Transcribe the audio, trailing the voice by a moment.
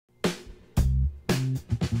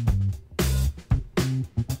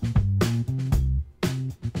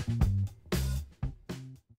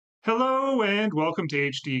Hello and welcome to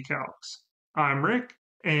HD Calcs. I'm Rick,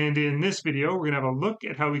 and in this video we're going to have a look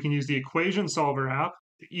at how we can use the Equation Solver app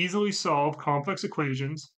to easily solve complex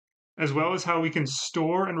equations, as well as how we can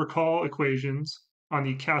store and recall equations on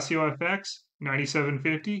the Casio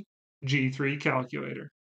fx-9750GIII calculator.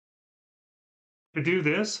 To do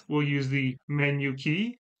this, we'll use the menu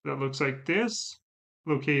key that looks like this,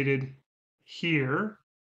 located here,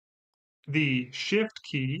 the Shift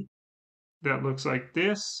key that looks like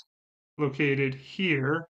this, located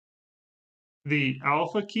here, the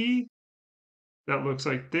alpha key that looks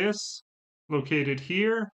like this, located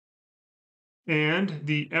here, and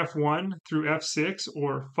the F1 through F6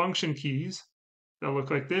 or function keys that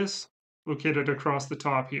look like this, located across the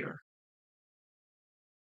top here.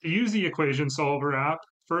 To use the Equation Solver app,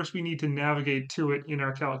 first we need to navigate to it in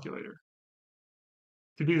our calculator.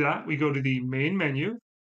 To do that, we go to the main menu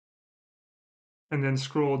and then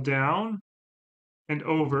scroll down and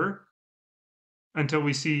over until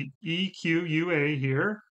we see EQUA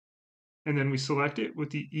here, and then we select it with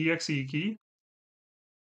the EXE key,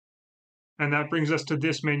 and that brings us to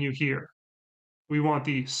this menu here. We want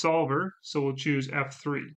the solver, so we'll choose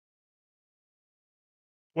F3.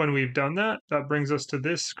 When we've done that, that brings us to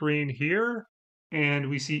this screen here, and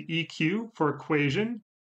we see EQ for equation,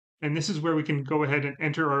 and this is where we can go ahead and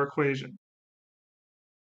enter our equation.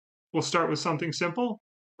 We'll start with something simple.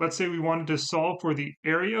 Let's say we wanted to solve for the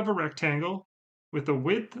area of a rectangle with a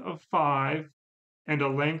width of 5 and a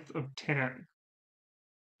length of 10.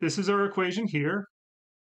 This is our equation here.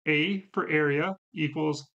 A for area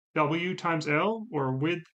equals W times L, or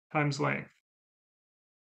width times length.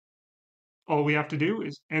 All we have to do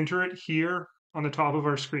is enter it here on the top of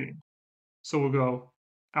our screen. So we'll go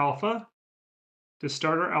alpha to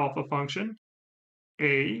start our alpha function,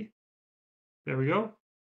 A, there we go,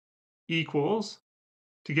 equals.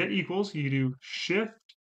 To get equals, you do shift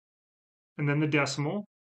and then the decimal.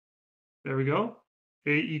 There we go.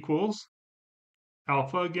 A equals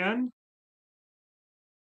alpha again,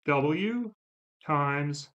 W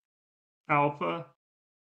times alpha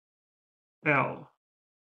L.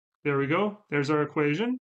 There we go. There's our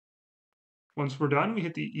equation. Once we're done, we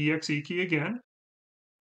hit the EXE key again,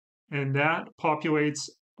 and that populates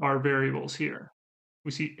our variables here.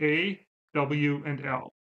 We see A, W, and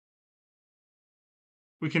L.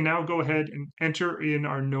 We can now go ahead and enter in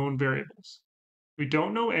our known variables. We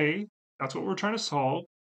don't know A, that's what we're trying to solve.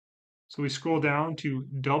 So we scroll down to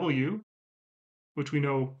W, which we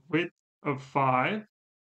know width of 5.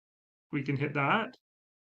 We can hit that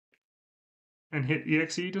and hit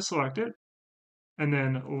EXE to select it. And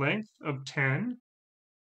then length of 10.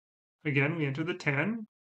 Again, we enter the 10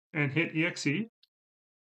 and hit EXE.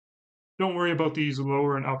 Don't worry about these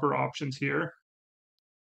lower and upper options here.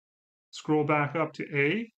 Scroll back up to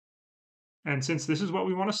A, and since this is what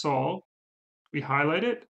we want to solve, we highlight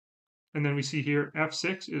it, and then we see here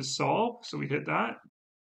F6 is solve, so we hit that,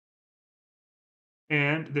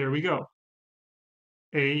 and there we go.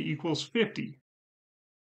 A equals 50,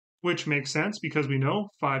 which makes sense because we know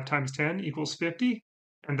 5 times 10 equals 50,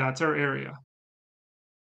 and that's our area.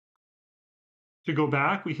 To go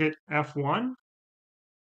back, we hit F1.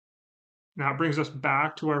 Now it brings us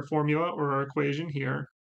back to our formula or our equation here.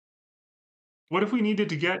 What if we needed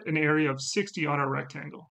to get an area of 60 on our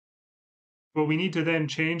rectangle? Well, we need to then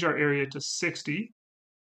change our area to 60.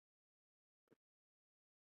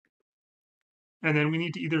 And then we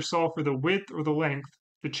need to either solve for the width or the length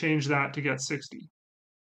to change that to get 60.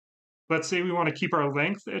 Let's say we want to keep our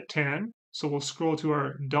length at 10, so we'll scroll to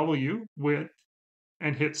our W, width,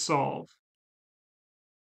 and hit solve.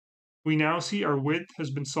 We now see our width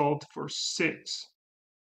has been solved for 6,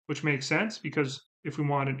 which makes sense because if we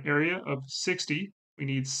want an area of 60, we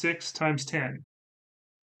need 6 times 10.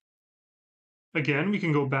 Again, we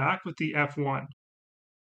can go back with the F1.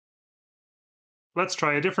 Let's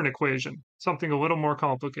try a different equation, something a little more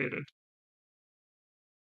complicated.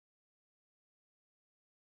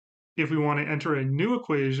 If we want to enter a new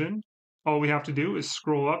equation, all we have to do is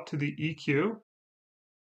scroll up to the EQ.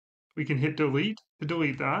 We can hit delete to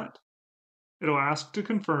delete that. It'll ask to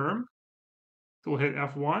confirm. So we'll hit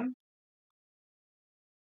F1.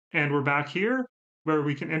 And we're back here where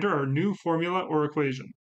we can enter our new formula or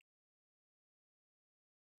equation.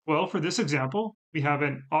 Well, for this example, we have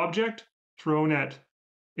an object thrown at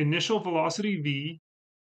initial velocity v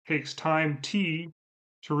takes time t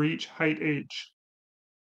to reach height h.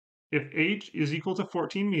 If h is equal to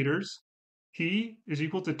 14 meters, t is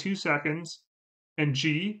equal to 2 seconds, and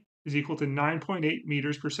g is equal to 9.8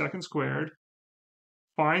 meters per second squared,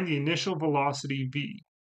 find the initial velocity v.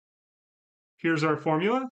 Here's our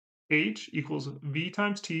formula. H equals v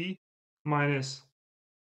times t minus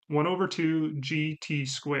 1 over 2 gt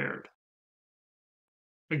squared.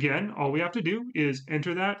 Again, all we have to do is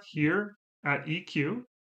enter that here at EQ.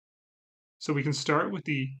 So we can start with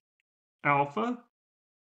the alpha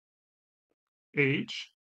h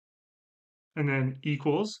and then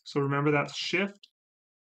equals. So remember that's shift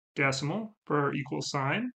decimal for our equal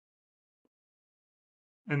sign.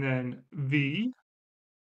 And then v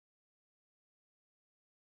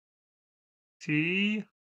t.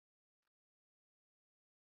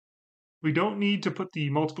 We don't need to put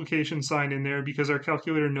the multiplication sign in there because our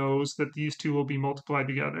calculator knows that these two will be multiplied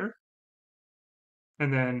together.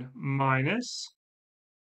 And then minus.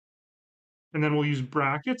 And then we'll use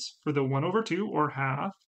brackets for the 1 over 2 or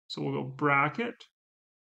half. So we'll go bracket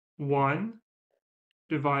 1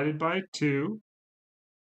 divided by 2,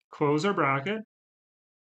 close our bracket,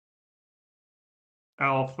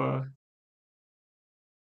 alpha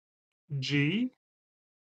g,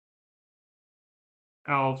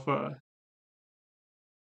 alpha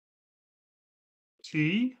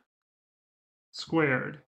t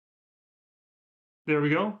squared. There we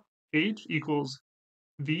go. H equals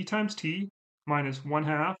v times t minus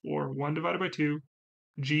 1/2, or 1 divided by 2,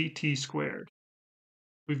 gt squared.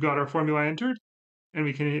 We've got our formula entered, and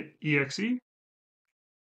we can hit exe,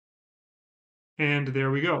 and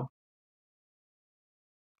there we go.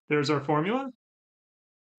 There's our formula,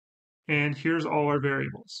 and here's all our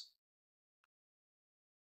variables.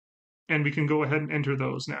 And we can go ahead and enter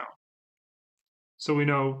those now. So we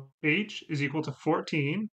know h is equal to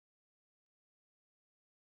 14,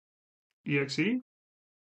 exe.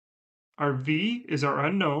 Our v is our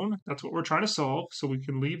unknown. That's what we're trying to solve, so we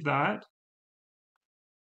can leave that.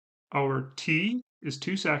 Our t is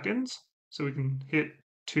 2 seconds, so we can hit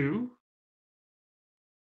 2,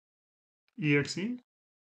 exe.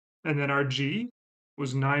 And then our g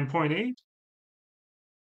was 9.8,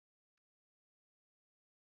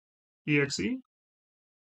 exe.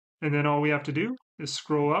 And then all we have to do is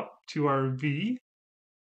scroll up to our v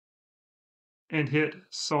and hit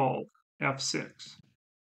solve, F6.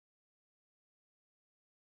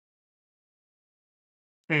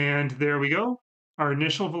 And there we go. Our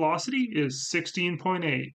initial velocity is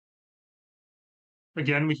 16.8.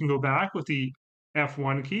 Again, we can go back with the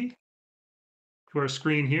F1 key to our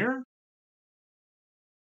screen here.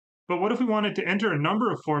 But what if we wanted to enter a number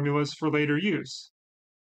of formulas for later use?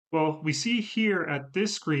 Well, we see here at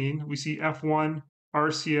this screen, we see F1,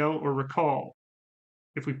 RCL, or recall.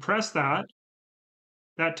 If we press that,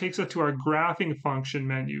 that takes us to our graphing function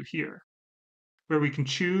menu here, where we can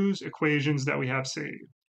choose equations that we have saved.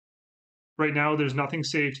 Right now, there's nothing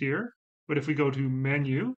saved here, but if we go to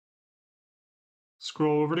Menu,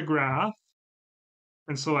 scroll over to Graph,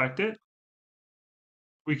 and select it,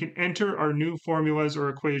 we can enter our new formulas or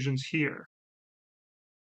equations here.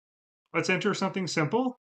 Let's enter something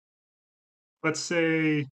simple. Let's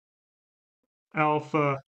say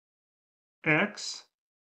alpha x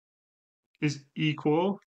is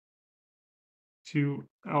equal to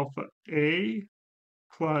alpha a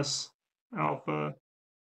plus alpha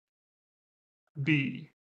b.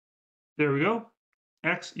 There we go.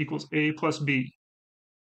 X equals a plus b.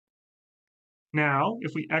 Now,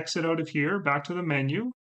 if we exit out of here, back to the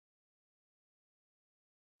menu,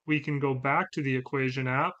 we can go back to the equation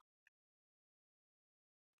app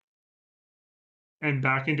and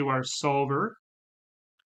back into our solver.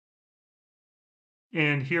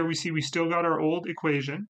 And here we see we still got our old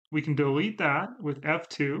equation. We can delete that with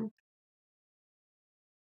F2.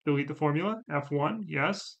 Delete the formula, F1,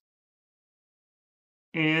 yes.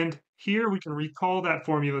 And here we can recall that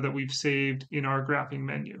formula that we've saved in our graphing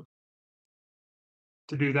menu.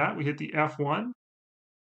 To do that, we hit the F1,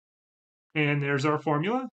 and there's our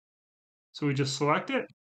formula. So we just select it.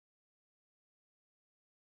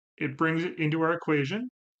 It brings it into our equation,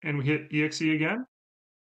 and we hit exe again.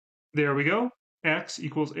 There we go. X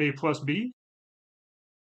equals a plus b.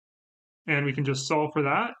 And we can just solve for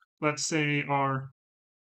that. Let's say our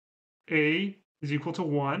a is equal to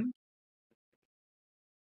 1,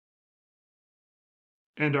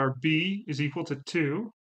 and our b is equal to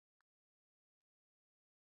 2.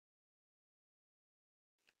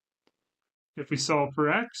 If we solve for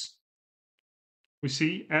x, we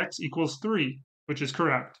see x equals 3, which is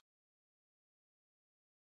correct.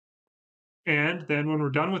 And then when we're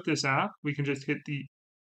done with this app, we can just hit the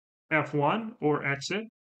F1 or exit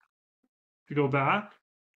to go back,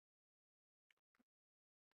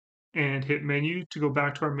 and hit menu to go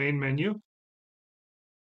back to our main menu.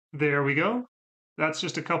 There we go. That's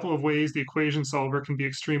just a couple of ways the equation solver can be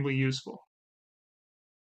extremely useful.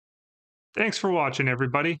 Thanks for watching,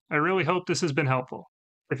 everybody. I really hope this has been helpful.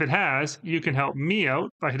 If it has, you can help me out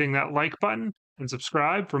by hitting that like button and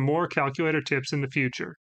subscribe for more calculator tips in the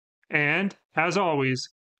future. And, as always,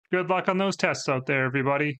 good luck on those tests out there,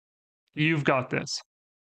 everybody. You've got this.